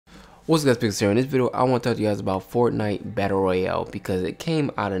What's up guys, here in this video I want to talk to you guys about Fortnite Battle Royale because it came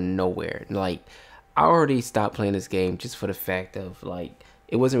out of nowhere. Like, I already stopped playing this game just for the fact of like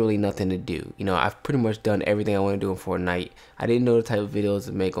it wasn't really nothing to do. You know, I've pretty much done everything I want to do in Fortnite. I didn't know the type of videos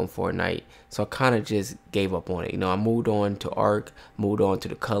to make on Fortnite, so I kind of just gave up on it. You know, I moved on to Ark, moved on to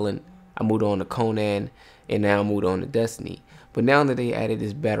the Cullen, I moved on to Conan, and now I moved on to Destiny. But now that they added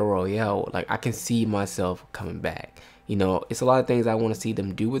this Battle Royale, like, I can see myself coming back. You know, it's a lot of things I want to see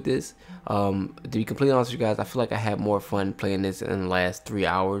them do with this. To be completely honest with you guys, I feel like I had more fun playing this in the last 3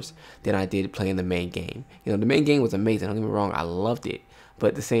 hours than I did playing the main game. You know, the main game was amazing, don't get me wrong, I loved it. But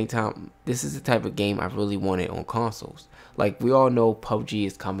at the same time, this is the type of game I really wanted on consoles. Like, we all know PUBG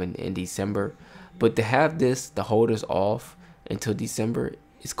is coming in December, but to have this, to hold us off until December,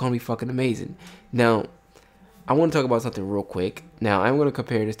 it's going to be fucking amazing. Now, I want to talk about something real quick. Now, I'm going to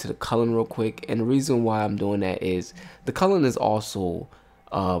compare this to the Cullen real quick, and the reason why I'm doing that is the Cullen is also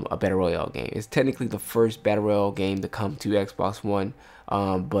a Battle Royale game. It's technically the first Battle Royale game to come to Xbox One,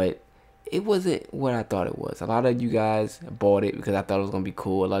 but it wasn't what I thought it was. A lot of you guys bought it because I thought it was going to be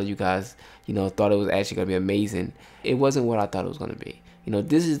cool. A lot of you guys, you know, thought it was actually going to be amazing. It wasn't what I thought it was going to be. You know,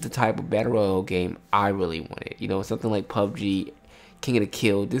 this is the type of Battle Royale game I really wanted. You know, something like PUBG, King of the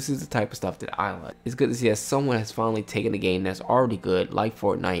Kill. This is the type of stuff that I like. It's good to see that someone has finally taken a game that's already good, like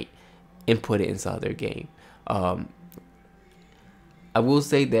Fortnite, and put it inside their game. I will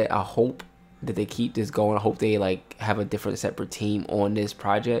say that I hope that they keep this going. I hope they like have a different separate team on this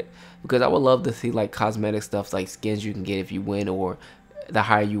project, because I would love to see like cosmetic stuff, like skins you can get if you win, or the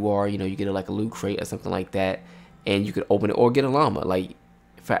higher you are, you know, you get like a loot crate or something like that, and you could open it or get a llama. Like,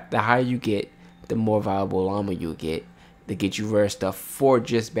 in fact, the higher you get, the more valuable llama you'll get to get you rare stuff for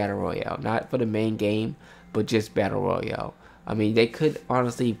just Battle Royale, not for the main game, but just Battle Royale. I mean, they could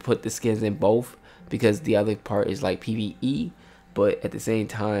honestly put the skins in both, because the other part is like PvE, but at the same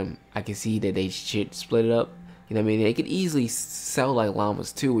time, I can see that they should split it up. You know what I mean? They could easily sell like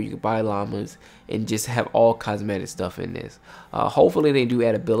llamas too, where you could buy llamas and just have all cosmetic stuff in this. Hopefully they do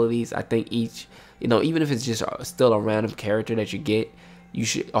add abilities. I think each, you know, even if it's just still a random character that you get, you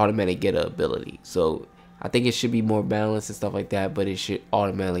should automatically get an ability. So I think it should be more balanced and stuff like that, but it should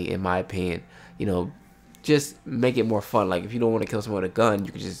automatically, in my opinion, you know, just make it more fun. Like, if you don't want to kill someone with a gun,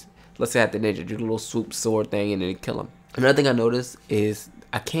 you could just, let's say at the ninja, do the little swoop sword thing and then kill them. Another thing I noticed is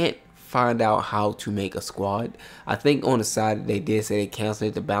I can't find out how to make a squad. I think on the side they did say they canceled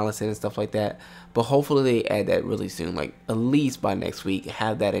it to balance it and stuff like that, but hopefully they add that really soon. Like, at least by next week,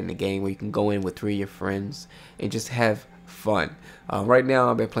 have that in the game where you can go in with 3 of your friends and just have fun. Right now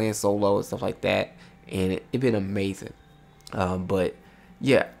I've been playing solo and stuff like that, and it's been amazing. But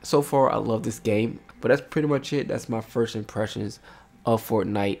yeah, so far I love this game. But that's pretty much it. That's my first impressions of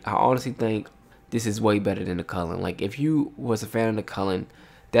Fortnite. I honestly think this is way better than the Cullen. Like, if you was a fan of the Cullen,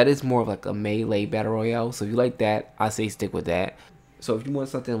 that is more of like a melee battle royale. So if you like that, I say stick with that. So if you want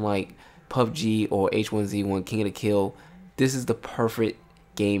something like PUBG or H1Z1 King of the Kill, this is the perfect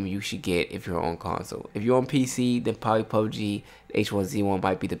game you should get if you're on console. If you're on PC, then probably PUBG, H1Z1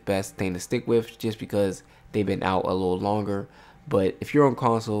 might be the best thing to stick with, just because they've been out a little longer. But if you're on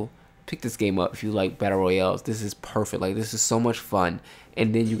console, pick this game up. If you like battle royales, this is perfect. Like, this is so much fun,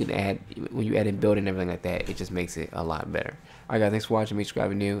 and then you can add, when you add in building and everything like that, it just makes it a lot better. Alright guys, thanks for watching. Make sure you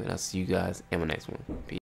subscribe if you're new, and I'll see you guys in my next one. Peace.